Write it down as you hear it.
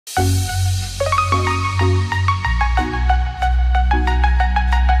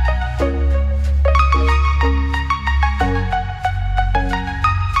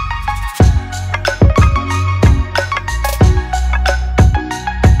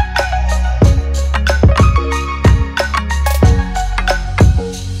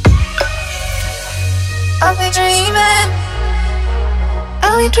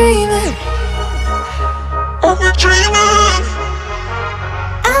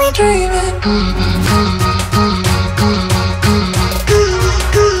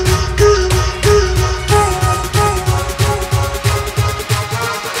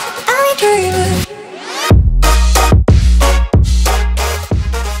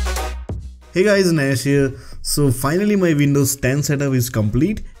Hey guys, Nash here. So finally my Windows 10 setup is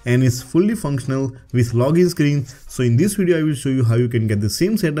complete and is fully functional with login screen. So in this video I will show you how you can get the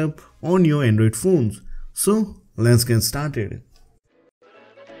same setup on your Android phones. So let's get started.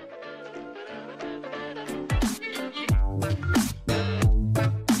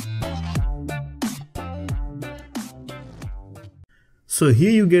 So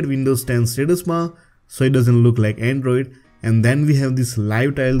here you get Windows 10 status bar, so it doesn't look like Android. And then we have these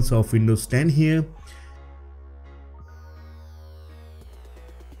live tiles of Windows 10 here.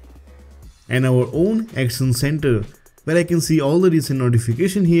 And our own action center, where I can see all the recent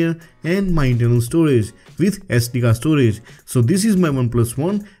notification here and my internal storage with SD card storage. So this is my OnePlus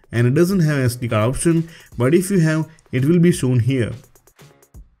One and it doesn't have SD card option, but if you have, it will be shown here.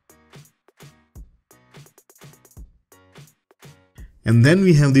 And then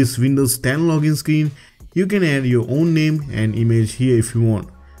we have this Windows 10 login screen. You can add your own name and image here if you want.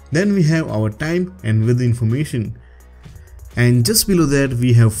 Then we have our time and weather information. And just below that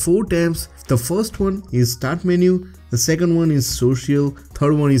we have 4 tabs. The first one is Start menu, the second one is Social,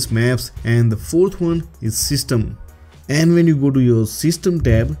 third one is Maps, and the fourth one is System. And when you go to your System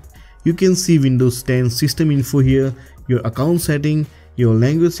tab, you can see Windows 10 system info here, your account setting, your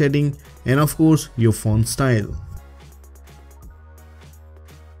language setting, and of course your font style.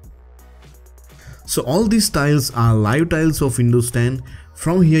 So all these tiles are live tiles of Windows 10.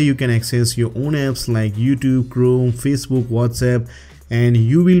 From here you can access your own apps like YouTube, Chrome, Facebook, WhatsApp, and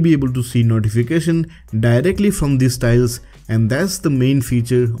you will be able to see notification directly from these tiles, and that's the main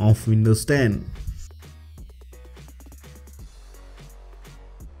feature of Windows 10.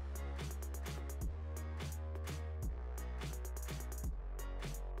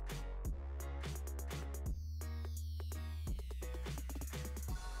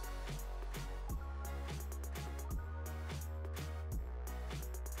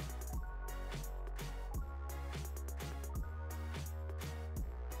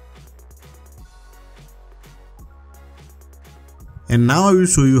 And now I will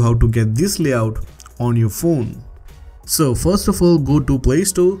show you how to get this layout on your phone. So first of all, go to Play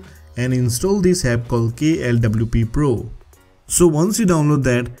Store and install this app called klwp Pro. So once you download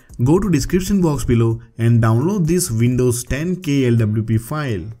that, go to description box below and download this Windows 10 klwp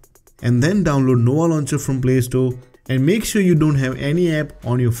file. And then download Nova Launcher from Play Store and make sure you don't have any app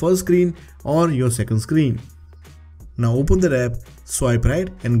on your first screen or your second screen. Now open that app, swipe right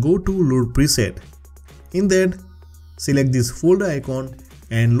and go to Load Preset. In that, select this folder icon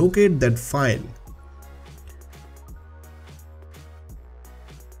and locate that file.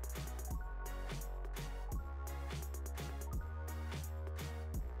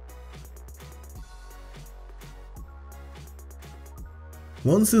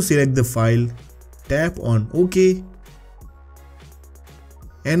 Once you select the file, tap on OK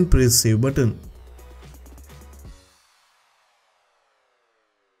and press Save button.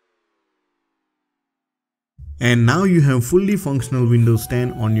 And now you have fully functional Windows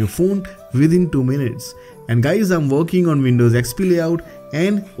 10 on your phone within 2 minutes. And guys, I'm working on Windows XP layout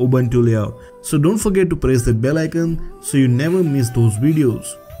and Ubuntu layout. So don't forget to press that bell icon so you never miss those videos.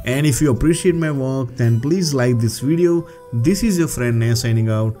 And if you appreciate my work, then please like this video. This is your friend Nash signing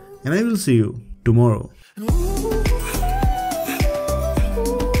out, and I will see you tomorrow.